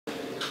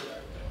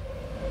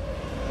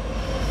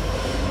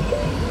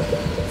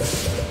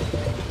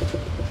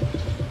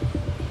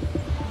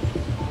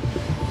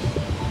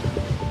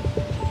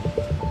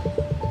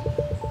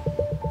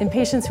In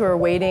patients who are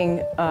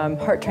awaiting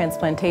heart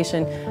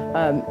transplantation,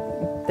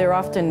 there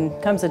often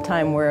comes a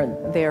time where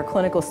their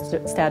clinical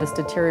status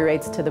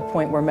deteriorates to the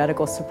point where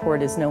medical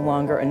support is no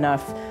longer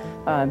enough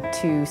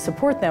to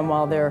support them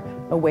while they're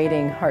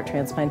awaiting heart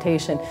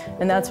transplantation.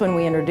 And that's when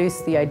we introduce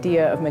the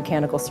idea of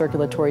mechanical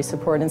circulatory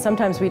support. And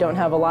sometimes we don't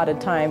have a lot of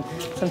time.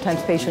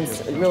 Sometimes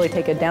patients really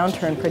take a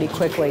downturn pretty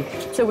quickly.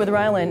 So with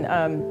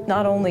Rylynn,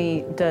 not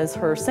only does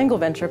her single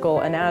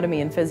ventricle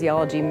anatomy and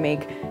physiology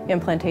make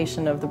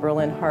implantation of the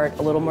Berlin heart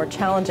a little more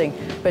challenging,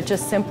 but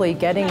just simply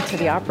getting to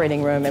the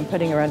operating room and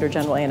putting her under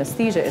general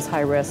anesthesia is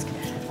high risk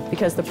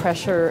because the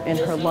pressure in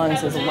her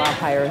lungs is a lot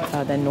higher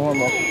than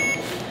normal.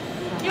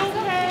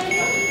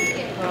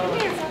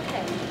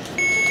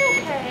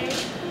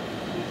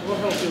 We'll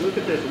help you. Look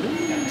at this.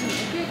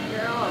 Good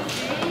girl.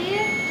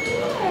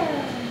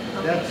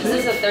 That's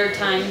This is the third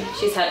time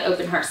she's had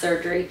open heart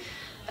surgery.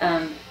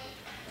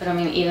 But I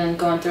mean, even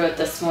going through it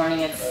this morning,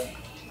 it's,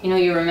 you know,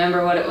 you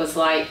remember what it was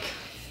like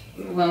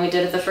when we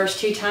did it the first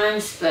 2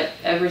 times, but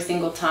every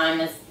single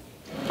time is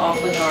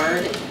awfully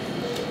hard.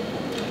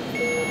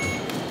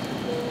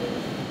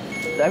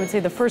 I would say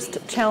the first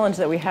challenge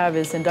that we have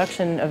is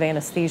induction of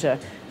anesthesia.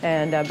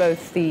 And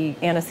both the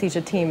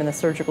anesthesia team and the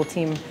surgical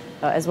team,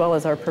 as well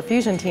as our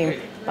perfusion team,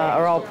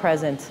 are all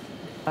present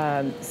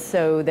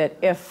so that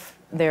if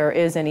there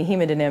is any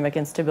hemodynamic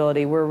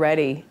instability, we're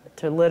ready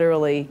to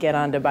literally get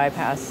onto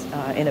bypass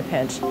in a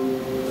pinch.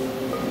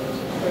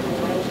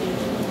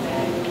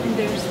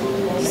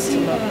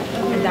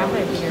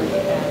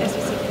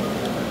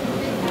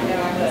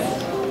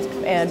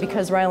 And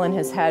because Rylynn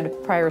has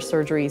had prior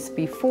surgeries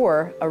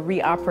before, a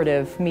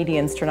reoperative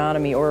median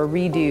sternotomy or a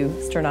redo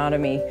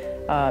sternotomy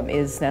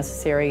is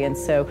necessary. And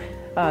so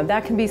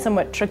that can be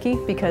somewhat tricky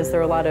because there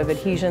are a lot of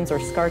adhesions or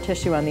scar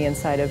tissue on the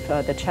inside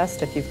of the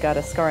chest. If you've got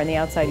a scar on the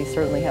outside, you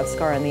certainly have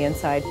scar on the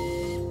inside.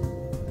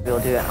 We'll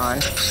do it on.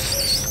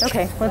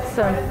 Okay, let's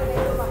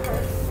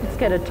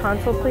get a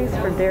tonsil, please,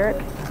 for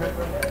Derek.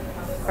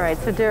 All right,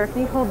 so Derek,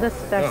 can you hold this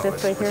back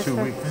this way here,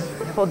 sir?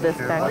 Hold this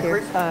back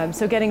here.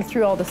 So getting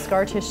through all the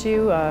scar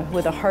tissue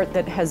with a heart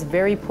that has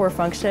very poor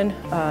function,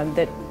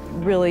 that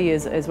really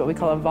is what we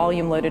call a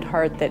volume-loaded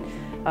heart that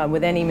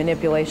with any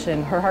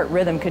manipulation, her heart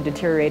rhythm could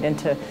deteriorate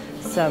into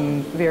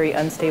some very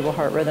unstable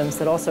heart rhythms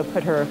that also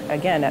put her,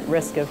 again, at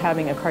risk of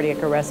having a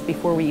cardiac arrest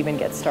before we even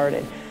get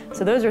started.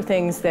 So those are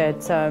things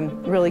that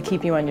really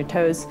keep you on your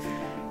toes.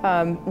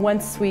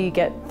 Once we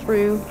get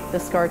through the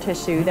scar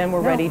tissue, then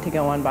we're ready to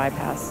go on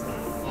bypass.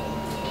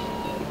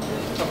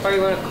 How far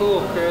you want to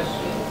cool, Chris?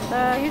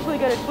 Usually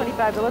go to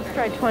 25, but let's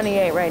try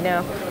 28 right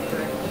now.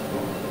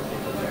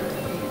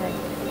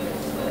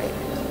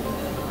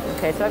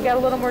 Okay, so I've got a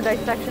little more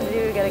dissection to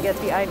do. We've got to get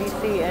the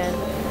IVC in.